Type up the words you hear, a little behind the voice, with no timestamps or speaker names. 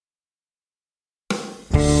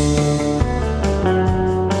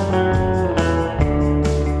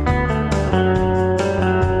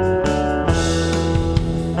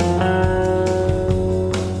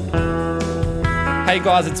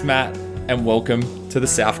guys, it's Matt, and welcome to the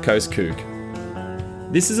South Coast Kook.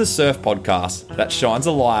 This is a surf podcast that shines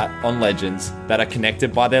a light on legends that are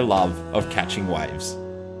connected by their love of catching waves.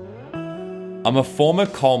 I'm a former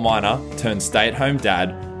coal miner turned stay-at-home dad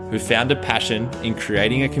who found a passion in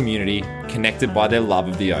creating a community connected by their love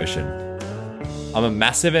of the ocean. I'm a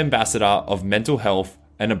massive ambassador of mental health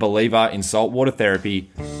and a believer in saltwater therapy,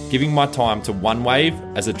 giving my time to One Wave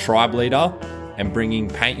as a tribe leader and bringing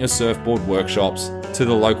Paint Your Surfboard workshops to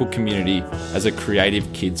the local community as a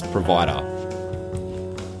creative kids provider.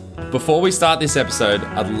 Before we start this episode,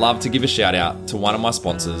 I'd love to give a shout out to one of my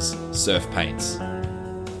sponsors, Surf Paints.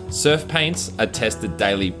 Surf Paints are tested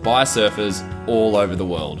daily by surfers all over the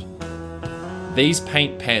world. These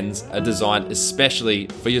paint pens are designed especially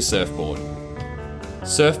for your surfboard.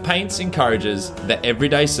 Surf Paints encourages the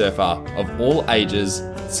everyday surfer of all ages,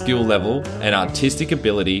 skill level, and artistic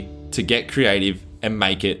ability to get creative and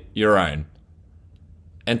make it your own.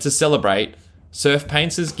 And to celebrate, Surf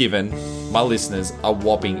Paints has given my listeners a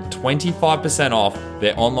whopping 25% off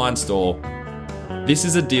their online store. This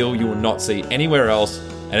is a deal you will not see anywhere else,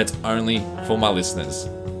 and it's only for my listeners.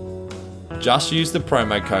 Just use the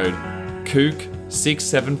promo code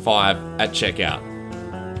KOOK675 at checkout.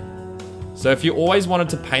 So if you always wanted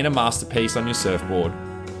to paint a masterpiece on your surfboard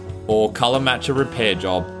or colour match a repair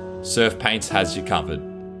job, Surf Paints has you covered.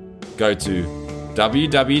 Go to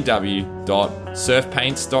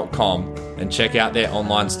www.surfpaints.com and check out their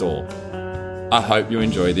online store. I hope you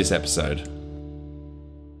enjoy this episode.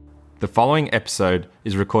 The following episode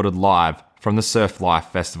is recorded live from the SurfLife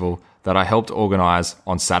festival that I helped organise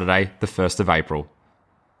on Saturday, the 1st of April.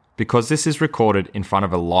 Because this is recorded in front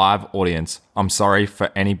of a live audience, I'm sorry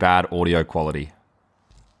for any bad audio quality.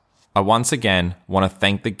 I once again want to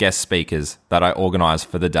thank the guest speakers that I organised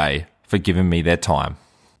for the day for giving me their time.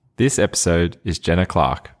 This episode is Jenna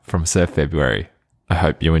Clark from SurFebruary. I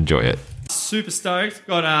hope you enjoy it. Super stoked.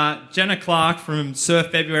 Got Jenna Clark from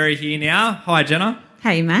SurFebruary here now. Hi, Jenna.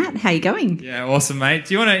 Hey, Matt. How you going? Yeah, awesome, mate.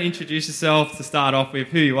 Do you want to introduce yourself to start off with,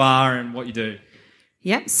 who you are and what you do?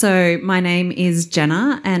 Yep. So my name is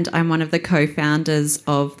Jenna and I'm one of the co-founders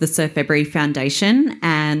of the SurFebruary Foundation,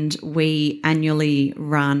 and we annually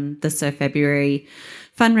run the SurFebruary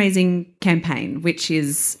fundraising campaign, which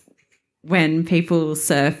is when people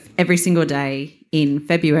surf every single day in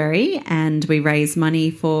February, and we raise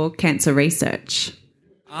money for cancer research.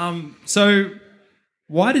 So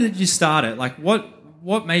why did you start it? Like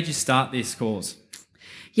what made you start this cause?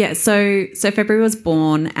 Yeah, so February was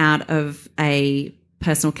born out of a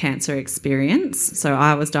personal cancer experience. So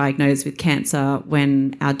I was diagnosed with cancer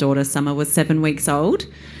when our daughter Summer was 7 weeks old.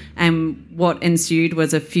 And what ensued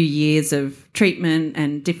was a few years of treatment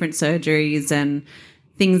and different surgeries and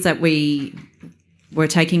things that we were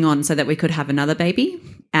taking on so that we could have another baby.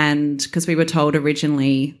 And because we were told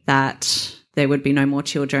originally that there would be no more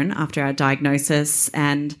children after our diagnosis,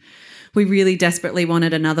 and we really desperately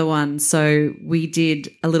wanted another one. So we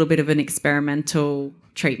did a little bit of an experimental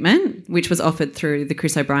treatment, which was offered through the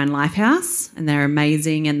Chris O'Brien Lifehouse, and they're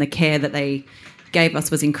amazing, and the care that they gave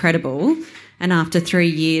us was incredible. And after 3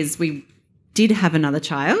 years, we did have another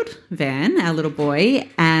child, Van, our little boy,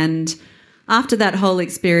 and after that whole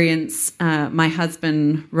experience, my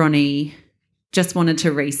husband, Ronnie, just wanted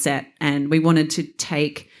to reset, and we wanted to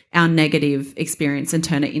take our negative experience and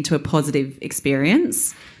turn it into a positive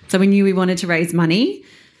experience. So we knew we wanted to raise money,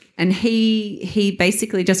 and he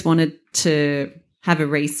basically just wanted to have a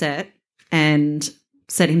reset and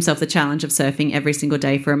set himself the challenge of surfing every single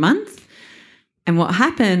day for a month. And what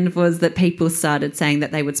happened was that people started saying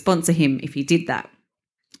that they would sponsor him if he did that.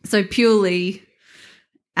 So purely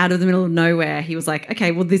out of the middle of nowhere, he was like,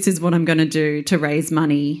 okay, well, this is what I'm going to do to raise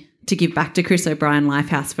money to give back to Chris O'Brien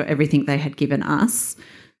Lifehouse for everything they had given us.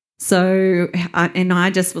 So, I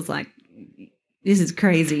just was like, this is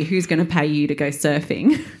crazy. Who's going to pay you to go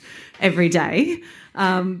surfing every day?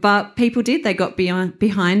 But people did. They got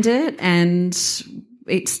behind it, and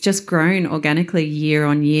it's just grown organically year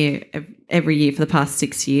on year, every year for the past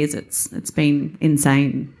 6 years. It's been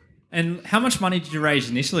insane. And how much money did you raise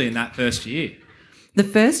initially in that first year? The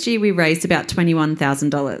first year we raised about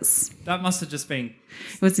 $21,000. That must have just been...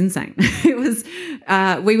 It was insane. It was.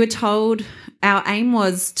 We were told our aim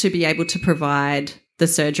was to be able to provide the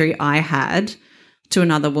surgery I had to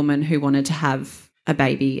another woman who wanted to have a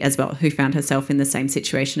baby as well, who found herself in the same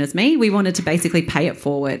situation as me. We wanted to basically pay it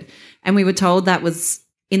forward. And we were told that was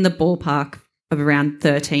in the ballpark of around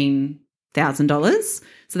 $13,000.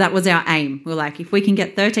 So that was our aim. We were like, if we can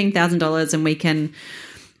get $13,000 and we can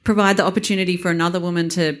provide the opportunity for another woman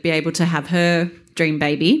to be able to have her dream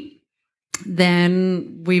baby,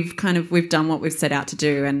 then we've done what we've set out to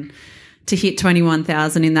do. And to hit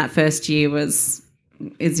 21,000 in that first year is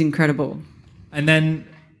incredible. And then,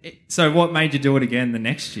 so what made you do it again the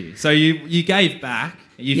next year? So you gave back.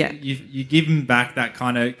 You given back that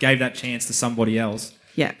kind of, gave that chance to somebody else.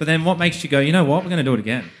 Yeah. But then what makes you go, you know what, we're going to do it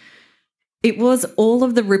again? It was all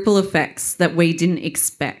of the ripple effects that we didn't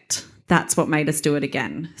expect. That's what made us do it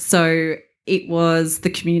again. So it was the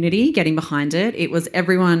community getting behind it. It was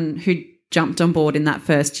everyone who jumped on board in that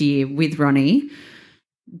first year with Ronnie,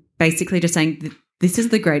 basically just saying, this is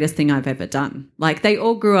the greatest thing I've ever done. Like, they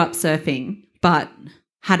all grew up surfing, but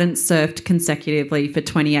hadn't surfed consecutively for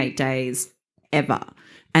 28 days ever.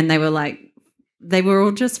 And they were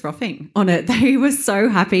all just frothing on it. They were so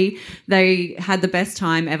happy. They had the best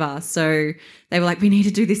time ever. So they were like, we need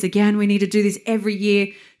to do this again. We need to do this every year.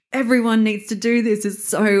 Everyone needs to do this. It's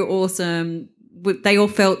so awesome. They all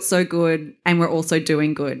felt so good, and we're also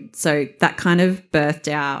doing good. So that kind of birthed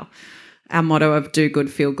our motto of do good,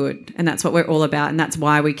 feel good. And that's what we're all about. And that's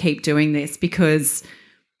why we keep doing this, because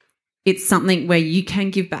it's something where you can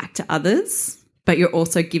give back to others, but you're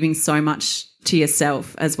also giving so much to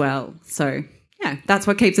yourself as well. So yeah, that's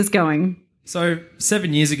what keeps us going. So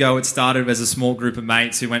 7 years ago, it started as a small group of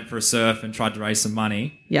mates who went for a surf and tried to raise some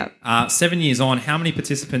money. Yeah. 7 years on, how many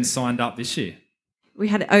participants signed up this year? We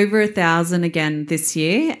had over 1,000 again this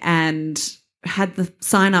year, and had the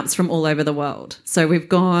sign-ups from all over the world. So we've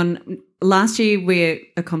gone – last year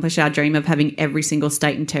we accomplished our dream of having every single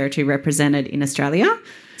state and territory represented in Australia.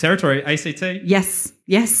 Territory, ACT?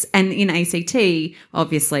 Yes. And in ACT,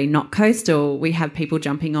 obviously not coastal, we have people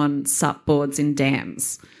jumping on SUP boards in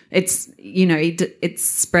dams. It's, it's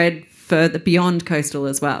spread further beyond coastal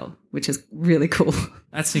as well, which is really cool.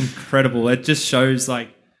 That's incredible. It just shows, like,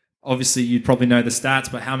 obviously you'd probably know the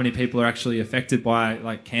stats, but how many people are actually affected by,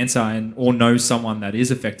 like, cancer or know someone that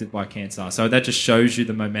is affected by cancer. So that just shows you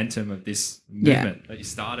the momentum of this movement that you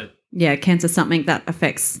started. Yeah, cancer is something that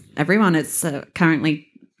affects everyone. It's currently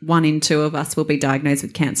 1 in 2 of us will be diagnosed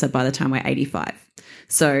with cancer by the time we're 85.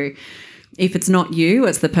 So if it's not you,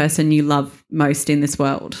 it's the person you love most in this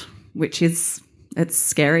world, which is, it's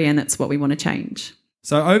scary, and it's what we want to change.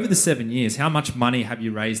 So over the 7 years, how much money have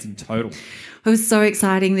you raised in total? It was so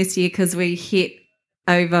exciting this year because we hit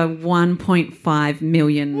over $1.5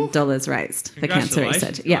 million raised for cancer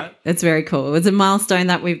research. Yeah, it's very cool. It was a milestone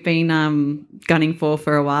that we've been gunning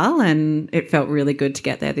for a while, and it felt really good to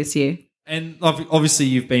get there this year. And obviously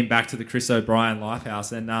you've been back to the Chris O'Brien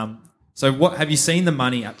Lifehouse, and so what have you seen the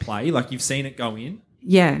money at play? Like, you've seen it go in?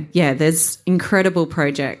 Yeah. There's incredible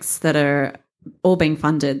projects that are all being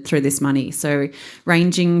funded through this money. So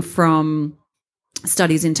ranging from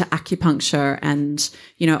studies into acupuncture and,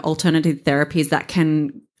 alternative therapies that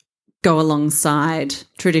can go alongside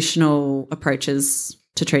traditional approaches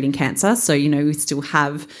to treating cancer. So, we still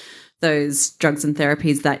have those drugs and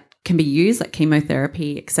therapies that can be used, like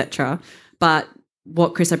chemotherapy, etc. But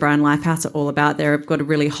what Chris O'Brien Lifehouse are all about, they've got a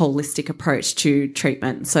really holistic approach to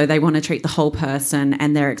treatment. So they want to treat the whole person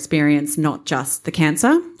and their experience, not just the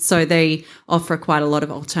cancer. So they offer quite a lot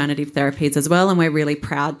of alternative therapies as well, and we're really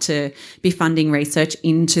proud to be funding research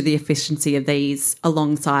into the efficiency of these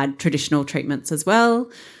alongside traditional treatments as well.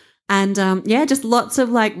 And just lots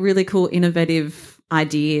of like really cool innovative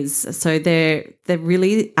ideas. So they're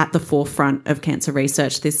really at the forefront of cancer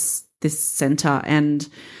research, this centre, and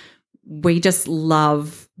we just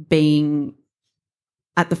love being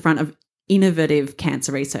at the front of innovative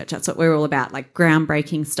cancer research. That's what we're all about, like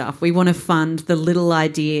groundbreaking stuff. We want to fund the little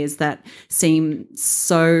ideas that seem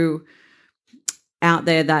so out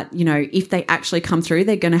there that, if they actually come through,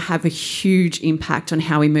 they're going to have a huge impact on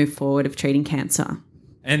how we move forward of treating cancer.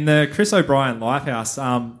 And the Chris O'Brien Lifehouse,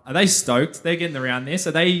 are they stoked? They're getting around this.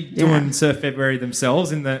 Are they doing SurFebruary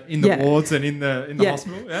themselves in the wards and in the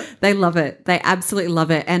hospital? Yeah, they love it. They absolutely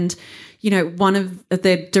love it. And one of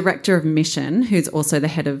the director of mission, who's also the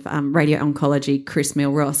head of radio oncology, Chris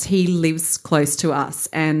Milross, he lives close to us,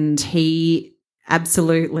 and he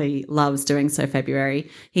absolutely loves doing SurFebruary.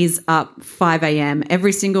 He's up 5 a.m.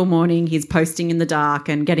 every single morning. He's posting in the dark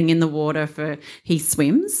and getting in the water he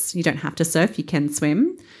swims. You don't have to surf, you can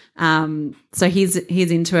swim. So he's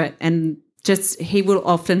into it, and just he will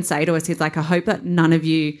often say to us, he's like, I hope that none of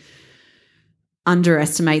you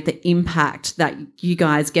underestimate the impact that you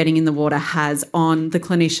guys getting in the water has on the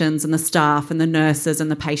clinicians and the staff and the nurses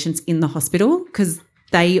and the patients in the hospital, because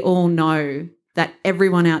they all know that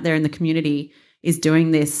everyone out there in the community is doing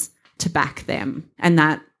this to back them, and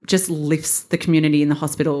that just lifts the community in the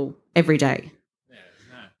hospital every day.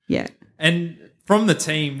 Yeah. And from the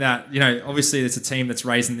team that, obviously it's a team that's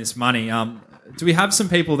raising this money, do we have some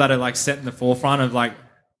people that are like set in the forefront of like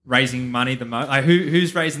raising money the most? Like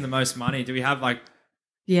who's raising the most money? Do we have like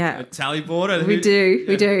Yeah. a tally board? Or We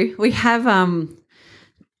do. We have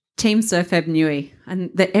Team SurFebruary,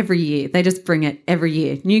 and every year they just bring it every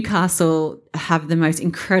year. Newcastle have the most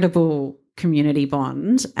incredible community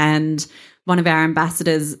bond, and one of our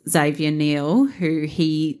ambassadors, Xavier Neal, who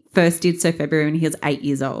he first did SurFebruary when he was 8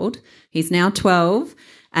 years old. He's now 12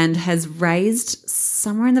 and has raised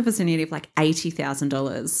somewhere in the vicinity of like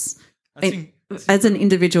 $80,000 as an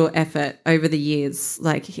individual effort over the years.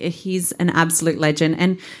 Like, he's an absolute legend,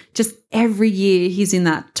 and just every year he's in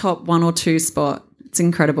that top 1 or 2 spot. It's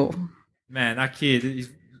incredible. Man, that kid,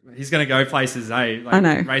 he's going to go places, eh? Like, I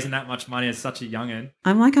know. Raising that much money as such a young'un.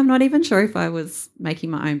 I'm not even sure if I was making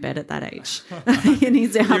my own bed at that age. And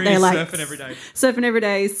he's out there like surfing every day. Surfing every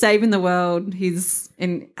day, saving the world. He's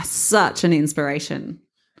such an inspiration.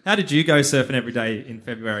 How did you go surfing every day in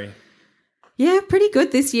February? Yeah, pretty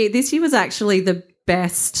good this year. This year was actually the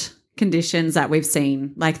best conditions that we've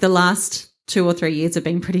seen. Like, the last 2 or 3 years have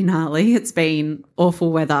been pretty gnarly. It's been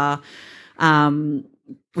awful weather.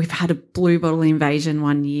 We've had a blue bottle invasion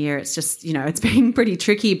one year. It's just, it's been pretty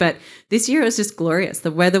tricky, but this year it was just glorious. The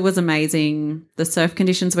weather was amazing. The surf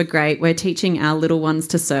conditions were great. We're teaching our little ones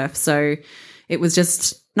to surf, so it was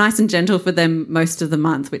just nice and gentle for them most of the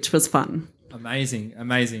month, which was fun. Amazing.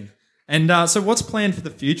 And so what's planned for the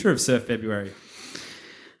future of SurFebruary?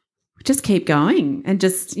 Just keep going, and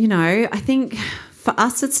just, I think for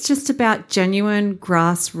us it's just about genuine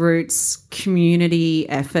grassroots community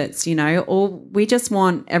efforts, or we just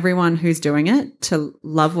want everyone who's doing it to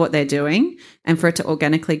love what they're doing and for it to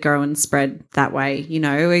organically grow and spread that way.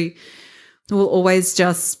 We will always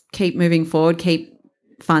just keep moving forward, keep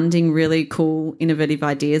funding really cool, innovative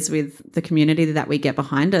ideas with the community that we get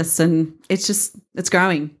behind us. And it's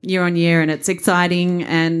growing year on year, and it's exciting.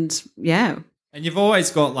 And yeah. And you've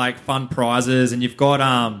always got like fun prizes, and you've got,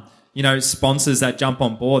 sponsors that jump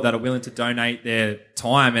on board that are willing to donate their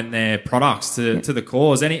time and their products to the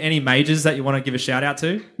cause. Any majors that you want to give a shout out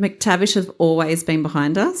to? McTavish have always been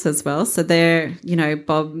behind us as well. So they're,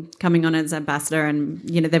 Bob coming on as ambassador, and,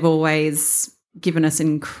 they've always given us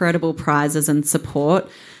incredible prizes and support,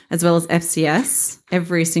 as well as FCS.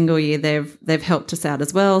 Every single year they've helped us out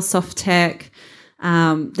as well. Soft Tech.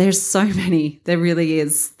 There's so many. There really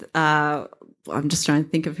is. I'm just trying to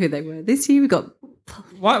think of who they were this year. We got.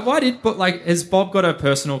 Has Bob got a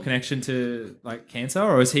personal connection to like cancer,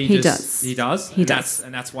 or is he does. He does.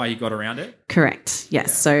 And that's why he got around it? Correct. Yes.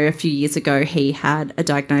 Yeah. So a few years ago he had a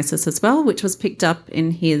diagnosis as well, which was picked up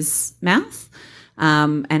in his mouth.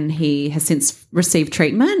 And he has since received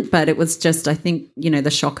treatment, but it was just, I think,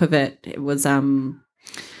 the shock of it. It was a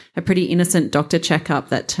pretty innocent doctor checkup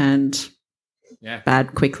that turned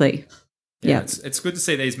bad quickly. Yeah. It's good to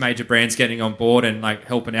see these major brands getting on board and like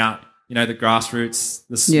helping out, the grassroots,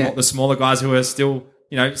 the smaller guys who are still,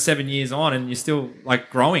 7 years on, and you're still like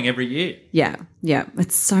growing every year. Yeah. Yeah.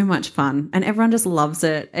 It's so much fun, and everyone just loves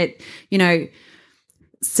it.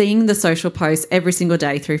 Seeing the social posts every single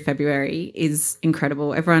day through February is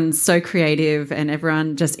incredible. Everyone's so creative, and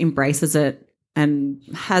everyone just embraces it and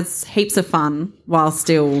has heaps of fun while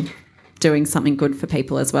still doing something good for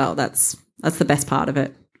people as well. That's the best part of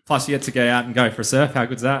it. Plus, you get to go out and go for a surf. How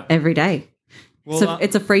good's that? Every day. Well, so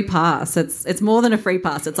it's a free pass. It's more than a free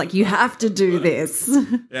pass. It's like you have to do this.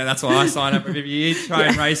 Yeah, that's why I sign up every year, try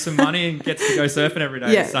and raise some money and get to go surfing every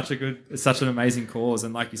day. Yeah. It's such an amazing cause.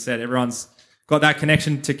 And like you said, everyone's got that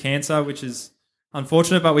connection to cancer, which is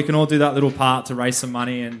unfortunate, but we can all do that little part to raise some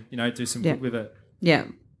money and, do some good with it. Yeah.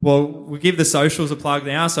 Well, we'll give the socials a plug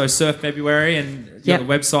now. So SurFebruary, and the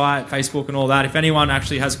website, Facebook and all that. If anyone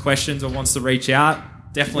actually has questions or wants to reach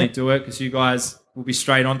out, definitely do it, because you guys will be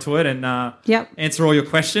straight onto it and answer all your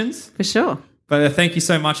questions. For sure. But thank you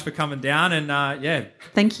so much for coming down, and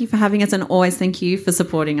Thank you for having us, and always thank you for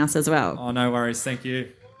supporting us as well. Oh, no worries. Thank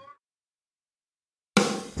you.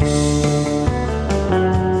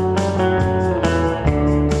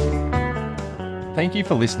 Thank you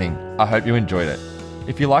for listening. I hope you enjoyed it.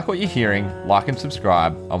 If you like what you're hearing, like and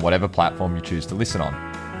subscribe on whatever platform you choose to listen on.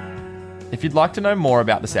 If you'd like to know more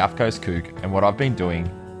about the South Coast Kook and what I've been doing,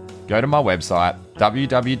 go to my website,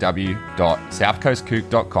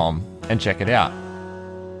 www.southcoastkook.com, and check it out.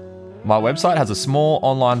 My website has a small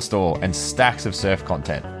online store and stacks of surf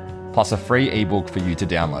content, plus a free ebook for you to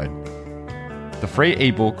download. The free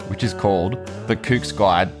ebook, which is called The Kook's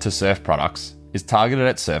Guide to Surf Products, is targeted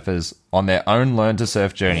at surfers on their own learn to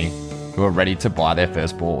surf journey who are ready to buy their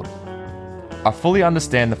first board. I fully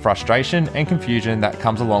understand the frustration and confusion that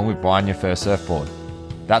comes along with buying your first surfboard.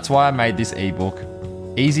 That's why I made this ebook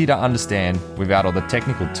easy to understand without all the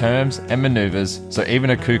technical terms and maneuvers, so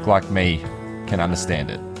even a kook like me can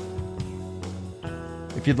understand it.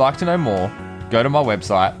 If you'd like to know more, go to my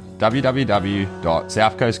website,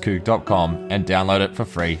 www.southcoastkook.com, and download it for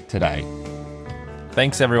free today.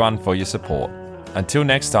 Thanks everyone for your support. Until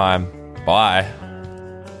next time, bye.